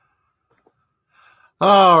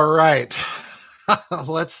All right.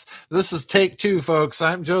 This is take two, folks.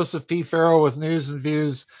 I'm Joseph P. Farrell with news and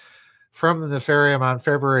views from the Nefarium on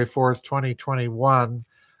February 4th, 2021.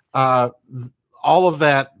 Uh, all of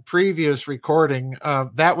that previous recording,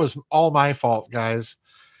 that was all my fault, guys.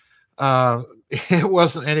 Uh, it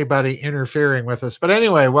wasn't anybody interfering with us. But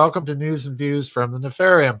anyway, welcome to news and views from the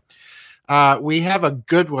Nefarium. We have a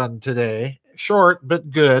good one today, short but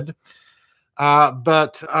good.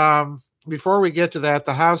 But before we get to that,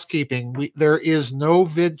 the housekeeping, there is no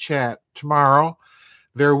vid chat tomorrow.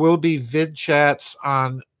 There will be vid chats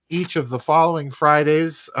on each of the following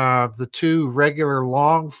Fridays. The two regular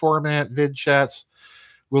long format vid chats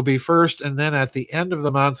will be first, and then at the end of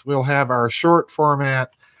the month, we'll have our short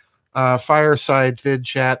format fireside vid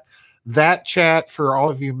chat. That chat for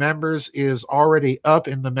all of you members is already up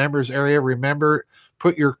in the members area. Remember,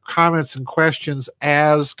 put your comments and questions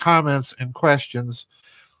as comments and questions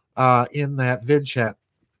in that vid chat.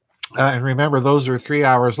 And remember, those are 3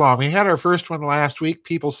 hours long. We had our first one last week.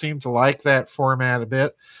 People seem to like that format a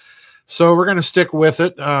bit. So we're going to stick with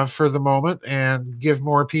it for the moment and give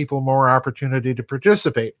more people more opportunity to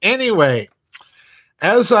participate. Anyway,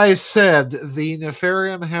 as I said, the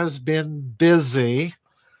Nefarium has been busy.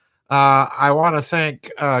 I want to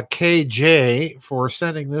thank KJ for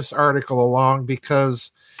sending this article along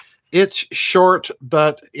because it's short,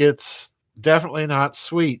 but it's definitely not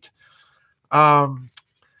sweet.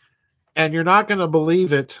 And you're not going to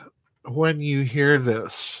believe it when you hear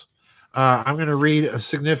this. I'm going to read a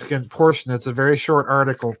significant portion. It's a very short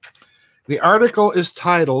article. The article is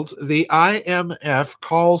titled, "The IMF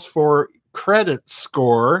Calls for Credit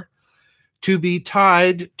Score to be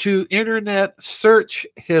Tied to Internet Search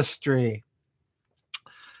History."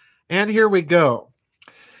 And here we go.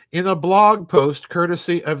 In a blog post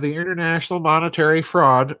courtesy of the International Monetary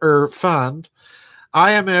Fraud Fund,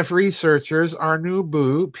 IMF researchers Arnaud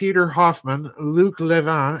Bou, Peter Hoffman, Luc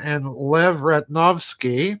Levin, and Lev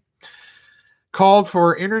Ratnovsky called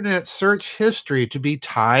for Internet search history to be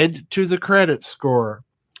tied to the credit score.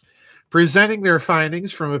 Presenting their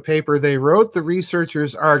findings from a paper they wrote, the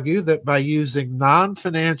researchers argue that by using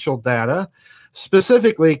non-financial data,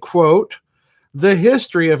 specifically, quote, the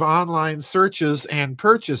history of online searches and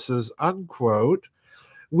purchases, unquote,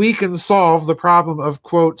 we can solve the problem of,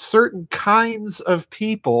 quote, certain kinds of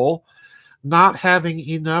people not having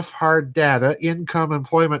enough hard data, income,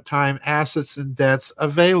 employment time, assets, and debts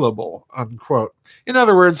available, unquote. In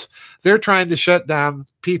other words, they're trying to shut down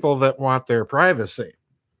people that want their privacy.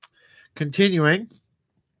 Continuing,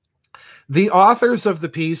 the authors of the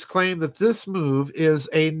piece claim that this move is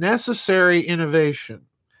a necessary innovation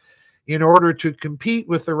in order to compete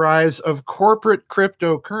with the rise of corporate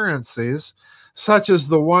cryptocurrencies, such as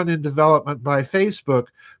the one in development by Facebook,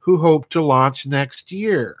 who hope to launch next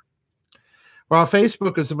year. While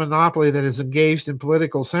Facebook is a monopoly that is engaged in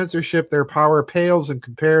political censorship, their power pales in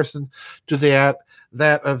comparison to that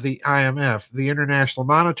of the IMF. The International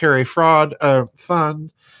Monetary Fraud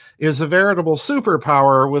Fund is a veritable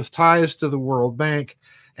superpower with ties to the World Bank,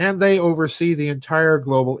 and they oversee the entire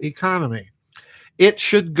global economy. It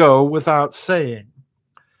should go without saying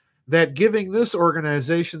that giving this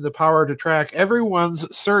organization the power to track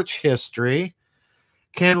everyone's search history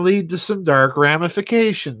can lead to some dark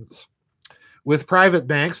ramifications. With private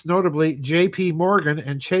banks, notably JP Morgan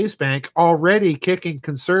and Chase Bank, already kicking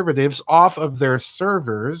conservatives off of their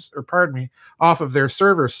services,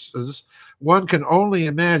 one can only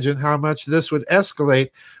imagine how much this would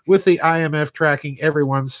escalate with the IMF tracking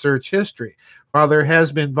everyone's search history. While there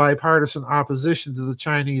has been bipartisan opposition to the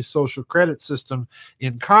Chinese social credit system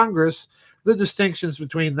in Congress, the distinctions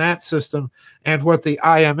between that system and what the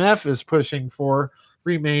IMF is pushing for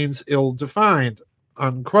remains ill-defined,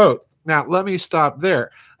 unquote. Now, let me stop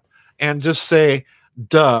there and just say,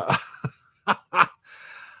 duh.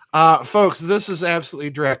 Folks, this is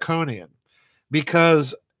absolutely draconian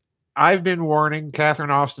because I've been warning, Catherine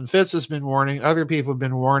Austin Fitts has been warning, other people have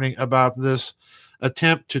been warning about this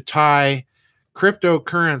attempt to tie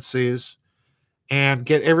cryptocurrencies and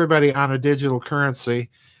get everybody on a digital currency.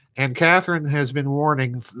 And Catherine has been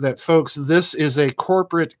warning that, folks, this is a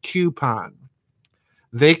corporate coupon.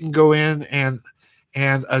 They can go in and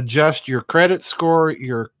adjust your credit score,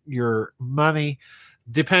 your money,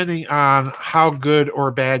 depending on how good or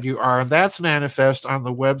bad you are. And that's manifest on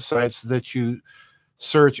the websites that you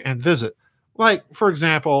search and visit. Like, for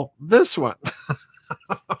example, this one.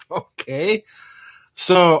 Okay.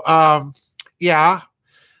 So,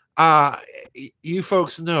 you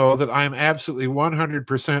folks know that I'm absolutely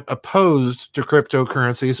 100% opposed to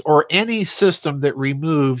cryptocurrencies or any system that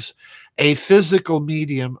removes a physical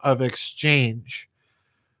medium of exchange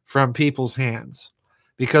from people's hands.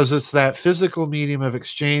 because it's that physical medium of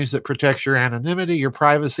exchange that protects your anonymity, your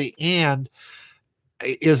privacy, and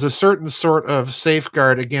is a certain sort of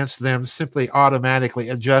safeguard against them simply automatically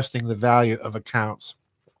adjusting the value of accounts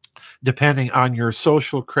depending on your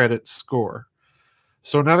social credit score.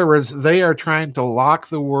 So in other words, they are trying to lock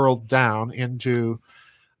the world down into,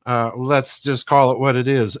 let's just call it what it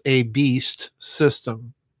is, a beast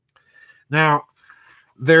system. Now,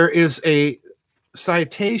 there is a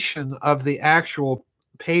citation of the actual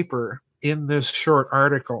paper in this short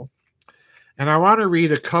article, and I want to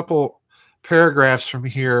read a couple paragraphs from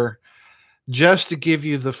here just to give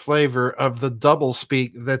you the flavor of the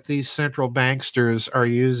doublespeak that these central banksters are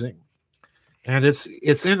using. And it's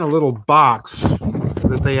in a little box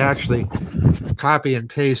that they actually copy and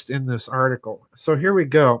paste in this article. So here we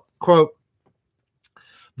go. Quote,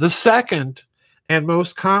 "The second and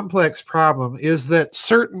most complex problem is that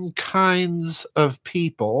certain kinds of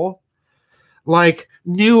people, like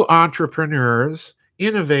new entrepreneurs,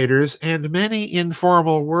 innovators, and many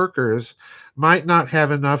informal workers, might not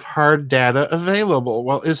have enough hard data available."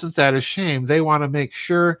 Well, isn't that a shame? They want to make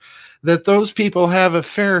sure that those people have a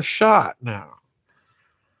fair shot now.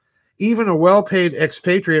 Even a well-paid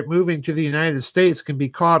expatriate moving to the United States can be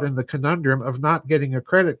caught in the conundrum of not getting a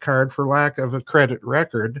credit card for lack of a credit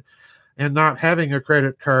record, and not having a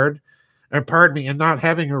credit card, and not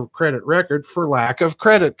having a credit record for lack of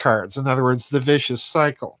credit cards. In other words, the vicious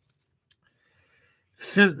cycle.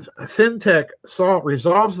 FinTech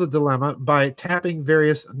resolves the dilemma by tapping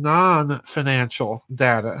various non-financial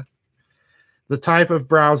data, the type of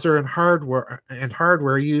browser and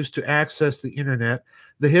hardware used to access the internet,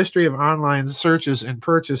 the history of online searches and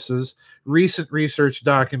purchases, recent research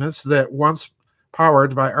documents that once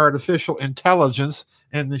powered by artificial intelligence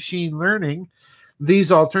and machine learning,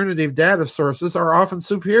 these alternative data sources are often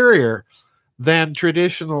superior than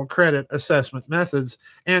traditional credit assessment methods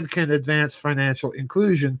and can advance financial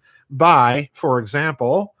inclusion by, for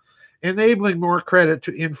example, enabling more credit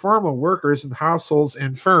to informal workers and households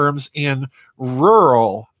and firms in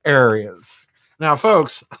rural areas. Now,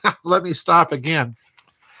 folks, let me stop again.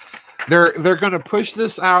 They're going to push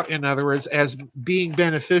this out, in other words, as being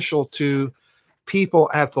beneficial to people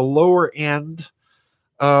at the lower end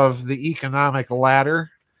of the economic ladder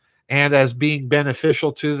and as being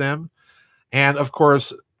beneficial to them. And of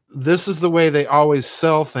course, this is the way they always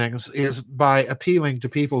sell things, is by appealing to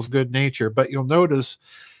people's good nature. But you'll notice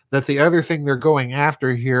that the other thing they're going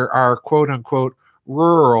after here are quote unquote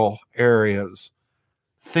rural areas.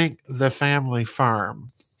 Think the family farm.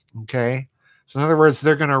 Okay. So in other words,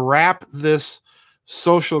 they're going to wrap this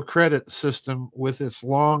social credit system with its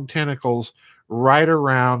long tentacles right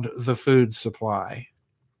around the food supply.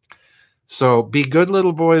 So be good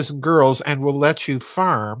little boys and girls, and we'll let you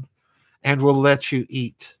farm and we'll let you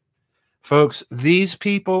eat. Folks, these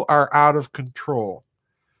people are out of control.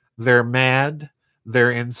 They're mad,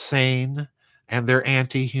 they're insane, and they're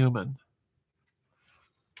anti-human.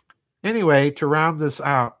 Anyway, to round this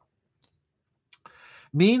out,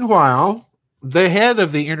 meanwhile, the head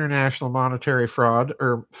of the International Monetary Fund,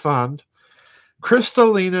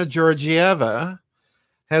 Kristalina Georgieva,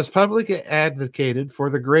 has publicly advocated for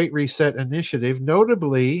the Great Reset Initiative,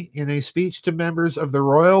 notably in a speech to members of the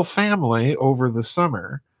royal family over the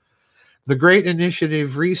summer. The Great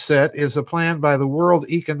Initiative Reset is a plan by the World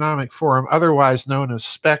Economic Forum, otherwise known as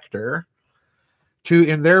SPECTRE, to,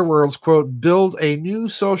 in their words, quote, build a new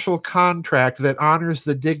social contract that honors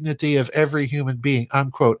the dignity of every human being,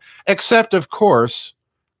 unquote, except, of course,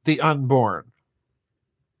 the unborn.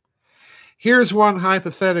 Here's one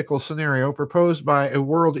hypothetical scenario proposed by a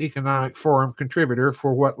World Economic Forum contributor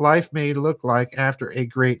for what life may look like after a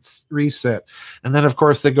great reset. And then, of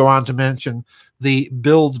course, they go on to mention the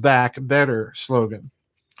Build Back Better slogan.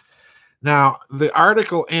 Now, the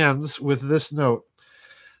article ends with this note.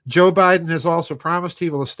 Joe Biden has also promised he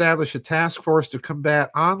will establish a task force to combat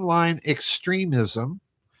online extremism.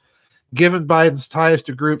 Given Biden's ties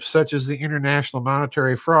to groups such as the International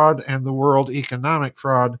Monetary Fraud and the World Economic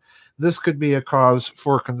Fraud, this could be a cause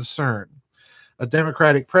for concern. A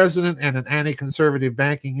Democratic president and an anti-conservative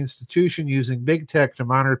banking institution using big tech to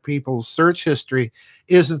monitor people's search history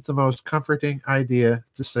isn't the most comforting idea,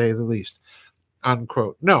 to say the least,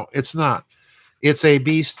 unquote. No, it's not. It's a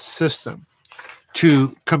beast system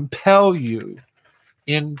to compel you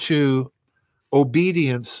into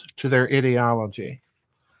obedience to their ideology.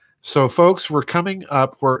 So, folks, we're coming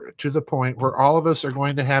up to the point where all of us are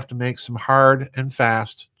going to have to make some hard and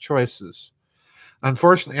fast choices.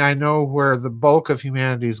 Unfortunately, I know where the bulk of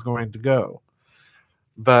humanity is going to go.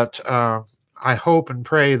 But I hope and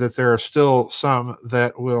pray that there are still some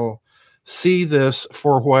that will see this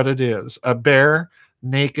for what it is, a bear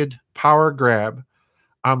naked power grab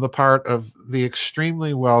on the part of the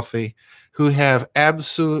extremely wealthy who have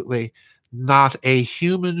absolutely not a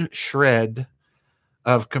human shred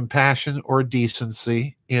of compassion or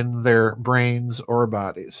decency in their brains or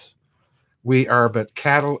bodies. We are but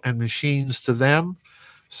cattle and machines to them,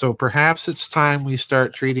 so perhaps it's time we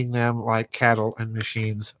start treating them like cattle and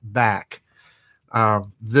machines back.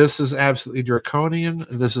 This is absolutely draconian.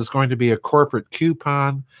 This is going to be a corporate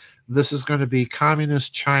coupon. This is going to be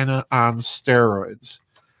communist China on steroids.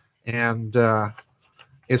 And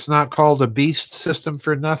it's not called a beast system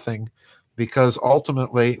for nothing, because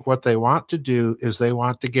ultimately what they want to do is they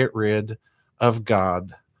want to get rid of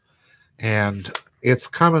God. And it's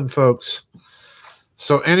coming, folks.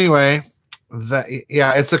 So anyway,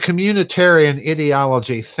 it's a communitarian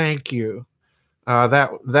ideology. Thank you.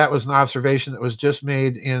 That was an observation that was just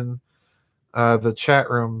made in the chat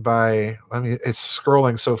room by, it's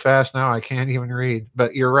scrolling so fast now I can't even read,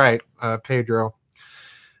 but you're right, Pedro.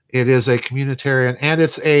 It is a communitarian, and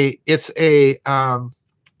it's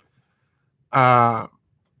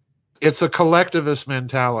a collectivist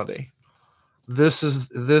mentality. This is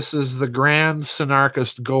the grand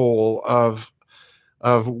synarchist goal of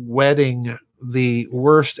wedding the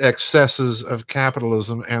worst excesses of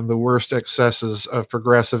capitalism and the worst excesses of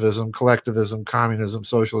progressivism, collectivism, communism,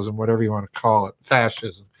 socialism, whatever you want to call it,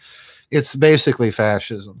 fascism. It's basically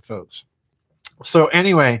fascism, folks. So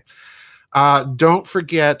anyway, don't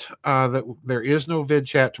forget that there is no vid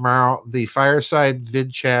chat tomorrow. The Fireside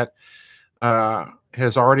vid chat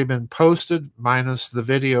has already been posted, minus the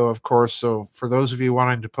video, of course. So for those of you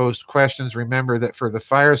wanting to post questions, remember that for the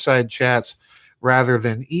Fireside chats, rather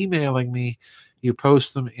than emailing me, you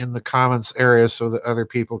post them in the comments area so that other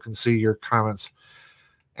people can see your comments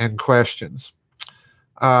and questions.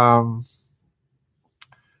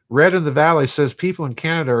 Red in the Valley says people in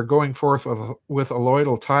Canada are going forth with a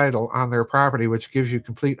loyal title on their property, which gives you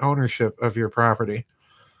complete ownership of your property.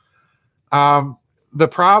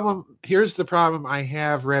 Here's the problem I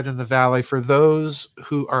have, Red in the Valley, for those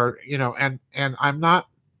who are, and I'm not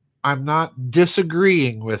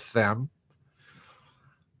disagreeing with them.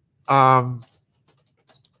 My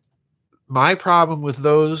problem with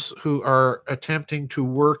those who are attempting to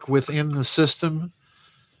work within the system,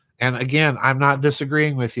 and again, I'm not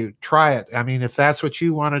disagreeing with you. Try it. I mean, if that's what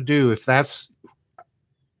you want to do, if that's,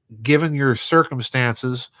 given your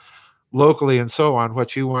circumstances locally and so on,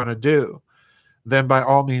 what you want to do, then by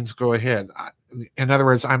all means go ahead. In other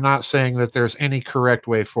words, I'm not saying that there's any correct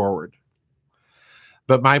way forward.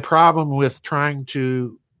 But my problem with trying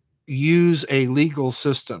to use a legal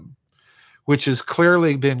system which has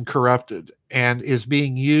clearly been corrupted and is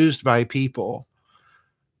being used by people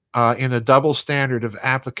in a double standard of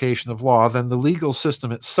application of law, then the legal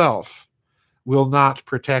system itself will not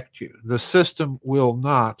protect you. The system will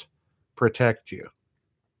not protect you.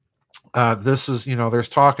 This is, there's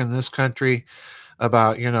talk in this country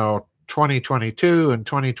about, 2022 and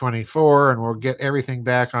 2024, and we'll get everything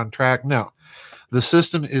back on track. No, the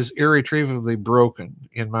system is irretrievably broken,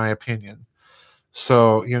 in my opinion.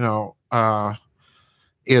 So,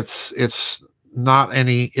 it's not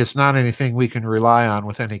anything we can rely on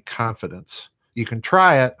with any confidence. You can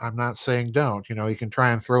try it. I'm not saying don't. You can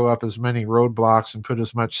try and throw up as many roadblocks and put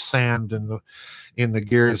as much sand in the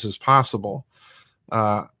gears as possible.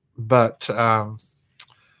 But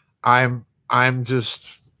I'm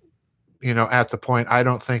just, at the point, I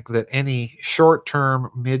don't think that any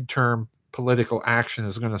short-term, mid-term political action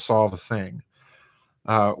is going to solve a thing.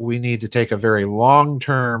 We need to take a very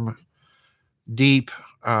long-term, deep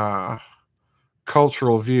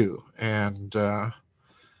cultural view. And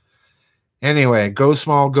anyway, go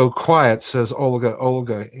small, go quiet, says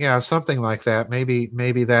Olga. Yeah, something like that.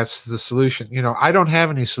 Maybe that's the solution. I don't have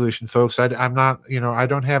any solution, folks. I'm not, I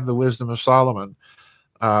don't have the wisdom of Solomon.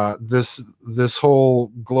 This whole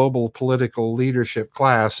global political leadership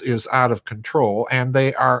class is out of control, and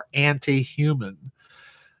they are anti-human.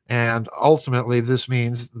 And ultimately, this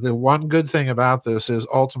means the one good thing about this is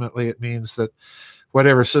ultimately it means that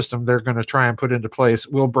whatever system they're going to try and put into place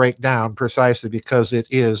will break down precisely because it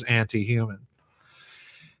is anti-human.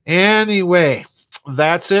 Anyway,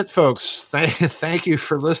 that's it, folks. Thank you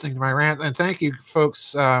for listening to my rant, and thank you,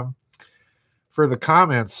 folks, for the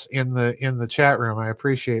comments in the chat room. I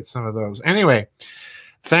appreciate some of those. Anyway,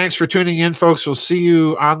 thanks for tuning in, folks. We'll see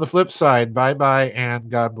you on the flip side. Bye-bye, and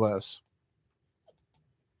God bless.